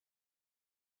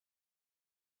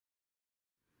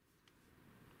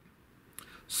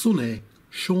Sonnet,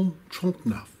 chant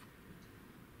 39.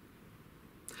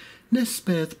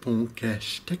 N'espère point que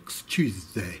je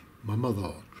t'excuse, ma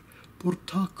mathâtre, pour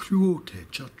ta cruauté,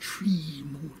 tch'a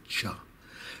mon tch'a.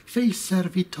 Fais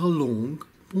servir ta langue,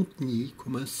 pontnie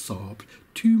comme un sâbre,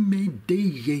 Tue-mé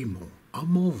dêliêment, à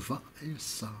mon va et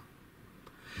ça.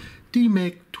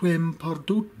 Dis-moi que tu aimes par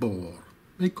d'autres bords,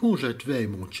 mais quand je te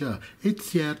mon tch'a,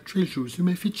 ièrs, tréjous ou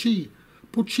mes fitchis,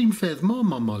 pouortchi me fait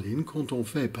ma malinne quand on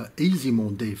fait pas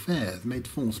aîsiement dêfaithe, mais de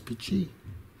fonce pitchies.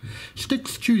 Je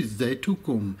t'excuse tout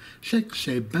comme,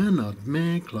 j'ai ben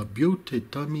admis que la beauté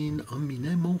t'amine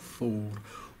enn'mîns fort,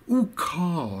 ou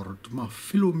car de ma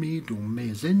philomie dont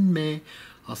mes enn'mîns,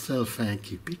 à celle fin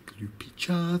qui pique le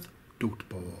pitchies d'autre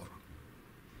bord.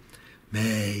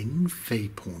 Mais ne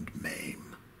fais point de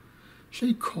même.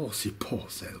 J'ai cassé pas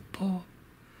celle pas.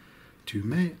 Tu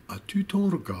mets à tout ton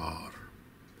regard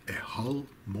et hal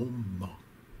mon mât.